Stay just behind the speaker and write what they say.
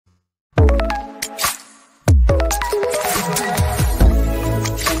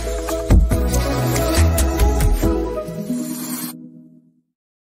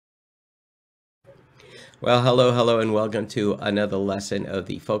Well, hello, hello, and welcome to another lesson of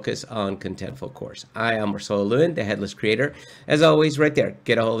the Focus on Contentful course. I am Marcelo Lewin, the Headless Creator. As always, right there,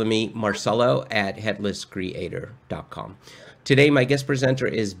 get a hold of me, Marcelo at headlesscreator.com. Today, my guest presenter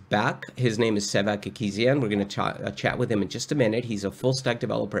is back. His name is Sevak Akizian. We're going to chat with him in just a minute. He's a full-stack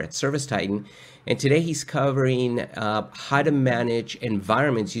developer at ServiceTitan, and today he's covering how to manage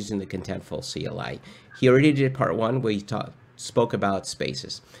environments using the Contentful CLI. He already did part one where he spoke about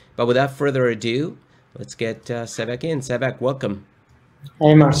spaces. But without further ado, let's get Sevak in. Sevak, welcome.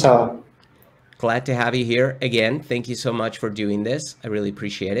 Hey, Marcel. Glad to have you here again. Thank you so much for doing this. I really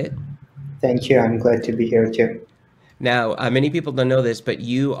appreciate it. Thank you. I'm glad to be here too. Now, many people don't know this, but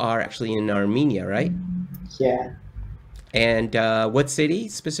you are actually in Armenia, right? Yeah. And what city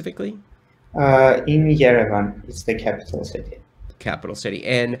specifically? In Yerevan, it's the capital city. Capital city.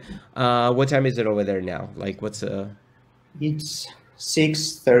 And what time is it over there now? Like, what's It's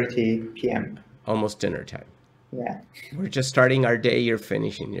 6:30 p.m. Almost dinner time. Yeah. We're just starting our day. You're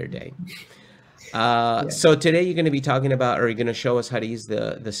finishing your day. Yeah. So today you're going to be talking about, or you're going to show us how to use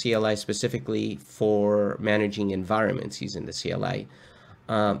the CLI specifically for managing environments using the CLI.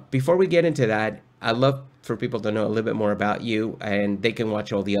 Before we get into that, I'd love for people to know a little bit more about you, and they can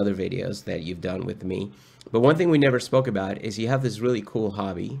watch all the other videos that you've done with me. But one thing we never spoke about is you have this really cool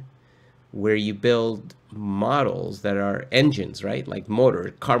hobby where you build models that are engines, right? Like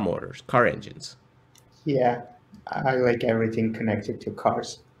motors, car engines. Yeah. I like everything connected to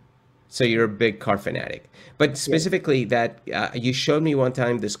cars. So you're a big car fanatic. But specifically that you showed me one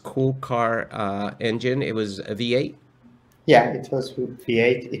time this cool car engine. It was a V8? Yeah, it was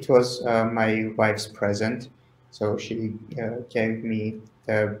V8. It was my wife's present. So she gave me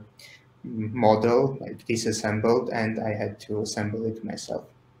the model, like disassembled, and I had to assemble it myself.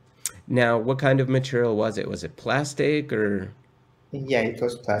 Now, what kind of material was it? Was it plastic or? Yeah, it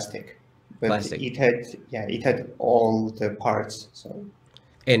was plastic. But Plastic. it had all the parts. So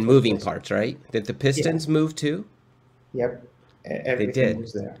And moving parts, right? Did the pistons move too? Yep, everything did.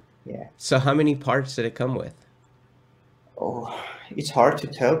 was there. Yeah. So how many parts did it come with? Oh, it's hard to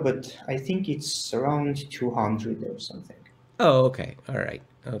tell, but I think it's around 200 or something. Oh, okay. All right.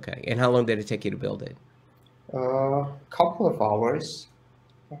 Okay. And how long did it take you to build it? Couple of hours.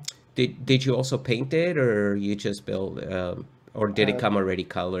 Did you also paint it, or you just build, or did it come already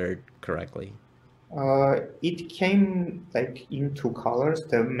colored correctly? It came like in two colors.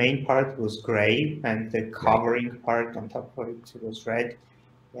 The main part was gray, and the covering part on top of it was red.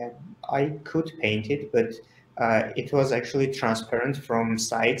 Yeah, I could paint it, but it was actually transparent from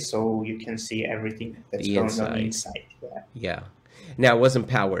side, so you can see everything that's going on inside. Yeah. Yeah. Now, it wasn't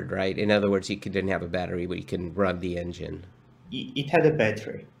powered, right? In other words, didn't have a battery, but you can run the engine. It had a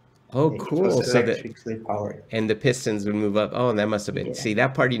battery. Oh, cool. It was electrically powered. And the pistons would move up. Oh, that must have been. See,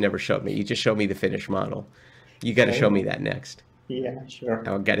 that part you never showed me. You just showed me the finished model. You got to show me that next. Yeah, sure.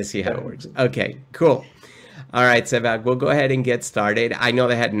 I've got to see how it works. Okay, cool. All right, Sevak, we'll go ahead and get started. I know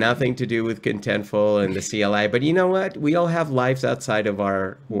that had nothing to do with Contentful and the CLI, but you know what? We all have lives outside of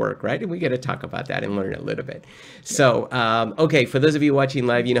our work, right? And we got to talk about that and learn a little bit. So, okay, for those of you watching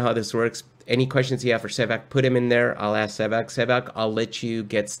live, you know how this works. Any questions you have for Sevak, put them in there. I'll ask Sevak. Sevak, I'll let you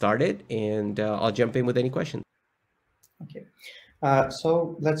get started, and I'll jump in with any questions. Okay.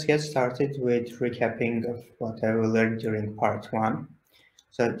 So let's get started with recapping of what I learned during part one.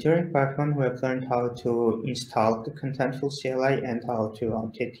 So during part one, we have learned how to install the Contentful CLI and how to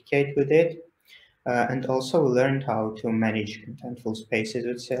authenticate with it. And also we learned how to manage Contentful spaces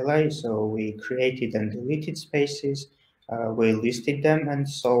with CLI. So we created and deleted spaces, we listed them and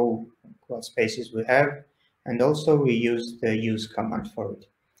saw what spaces we have. And also we used the use command for it.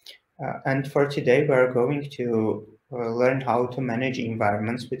 And for today, we are going to learn how to manage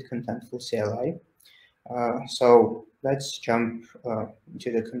environments with Contentful CLI. So let's jump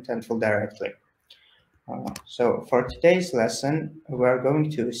into the Contentful directly. So for today's lesson, we are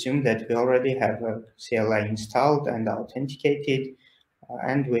going to assume that we already have a CLI installed and authenticated,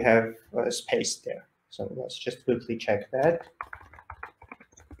 and we have a space there. So let's just quickly check that.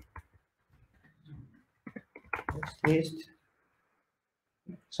 Next list.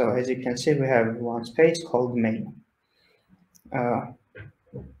 So as you can see, we have one space called main.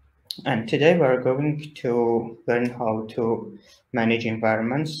 And today we're going to learn how to manage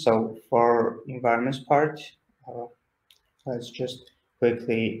environments. So for environments part, let's just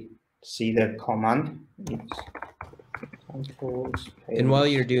quickly see the command. And while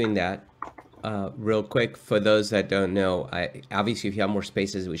you're doing that, real quick, for those that don't know, obviously if you have more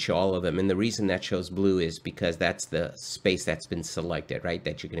spaces, we show all of them. And the reason that shows blue is because that's the space that's been selected, right?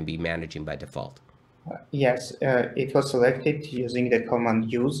 That you're going to be managing by default. Yes, it was selected using the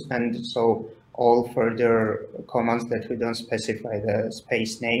command use, and so all further commands that we don't specify the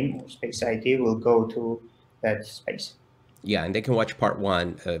space name or space ID will go to that space. Yeah, and they can watch part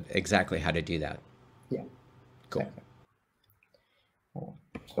 1 of exactly how to do that. Yeah, cool. Exactly.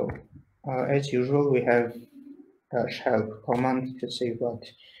 So as usual, we have help command to see what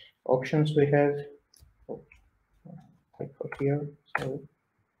options we have. Click here.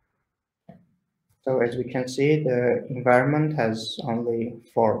 So as we can see, the environment has only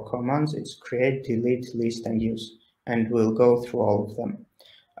 4 commands. It's create, delete, list, and use, and we'll go through all of them.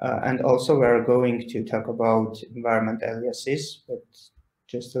 And also we're going to talk about environment aliases, but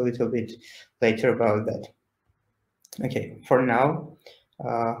just a little bit later about that. Okay, for now,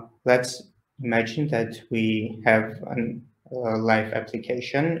 let's imagine that we have a live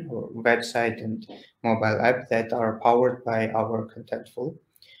application or website and mobile app that are powered by our Contentful.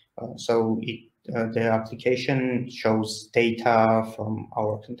 So the application shows data from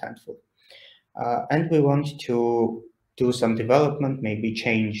our Contentful. And we want to do some development, maybe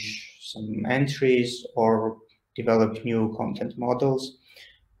change some entries or develop new content models.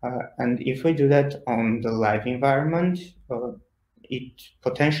 And if we do that on the live environment, it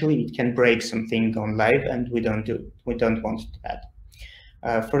potentially can break something on live, and we don't want that.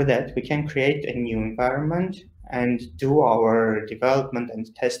 For that, we can create a new environment and do our development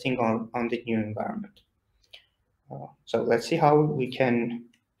and testing on the new environment. So let's see how we can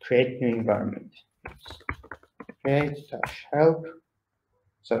create new environment. Create-help.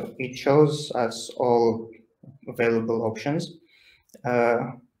 So it shows us all available options,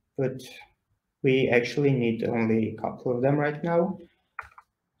 but we actually need only a couple of them right now.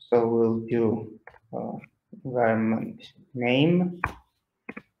 So we'll do environment name.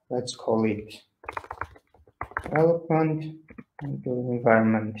 Let's call it development, and do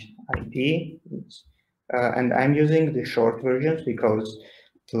environment ID. And I'm using the short versions because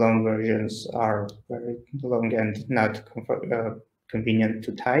the long versions are very long and not convenient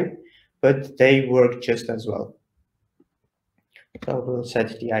to type, but they work just as well. So we'll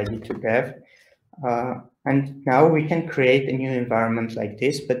set the ID to dev. And now we can create a new environment like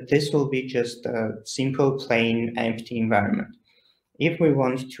this, but this will be just a simple, plain, empty environment. If we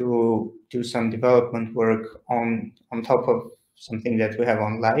want to do some development work on top of something that we have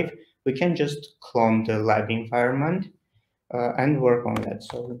on live, we can just clone the live environment and work on that.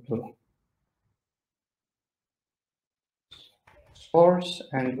 So we do source,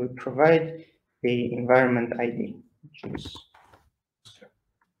 and we provide the environment ID, which is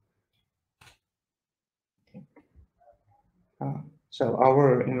so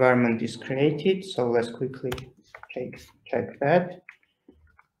our environment is created. So let's quickly check that.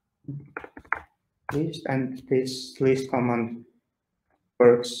 List, and this list command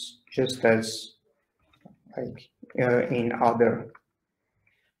works just as like in other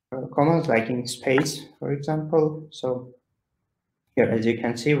commands, like in space, for example. So here, as you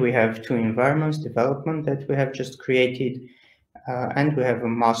can see, we have 2 environments, development that we have just created, and we have a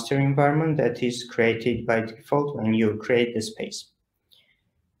master environment that is created by default when you create the space.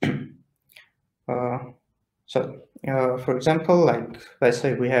 For example, like let's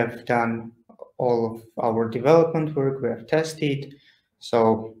say we have done all of our development work, we have tested,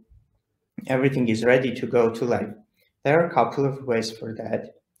 so everything is ready to go to live. There are a couple of ways for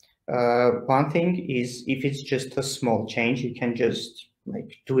that. One thing is, if it's just a small change, you can just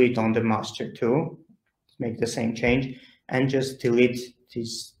like do it on the master too, make the same change, and just delete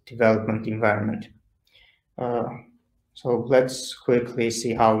this development environment. So let's quickly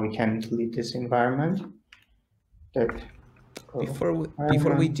see how we can delete this environment. Before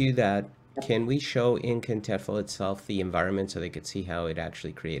we do that, can we show in Contentful itself the environment so they could see how it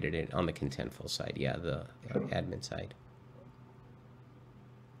actually created it on the Contentful side? Yeah, the admin side.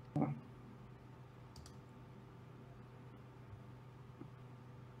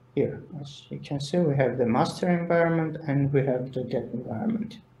 Here, as you can see, we have the master environment and we have the dev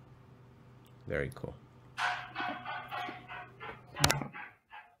environment. Very cool.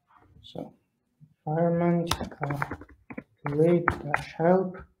 So environment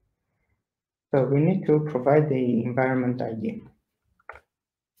delete-help. So we need to provide the environment ID.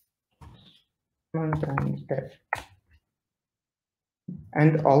 And dev.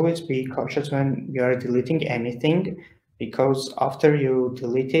 And always be cautious when you are deleting anything, because after you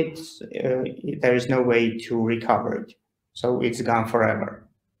delete it, there is no way to recover it. So it's gone forever.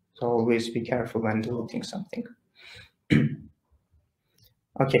 So always be careful when deleting something.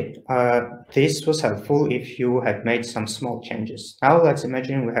 Okay, this was helpful if you had made some small changes. Now let's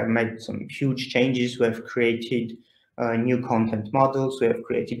imagine we have made some huge changes. We have created new content models. We have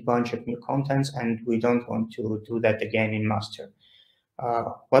created a bunch of new contents, and we don't want to do that again in master.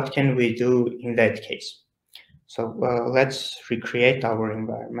 what can we do in that case? So let's recreate our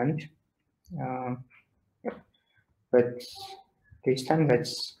environment. But this time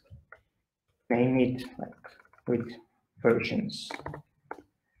let's name it like with versions.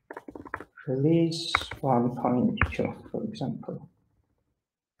 Release 1.2, for example.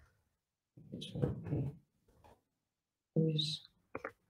 Release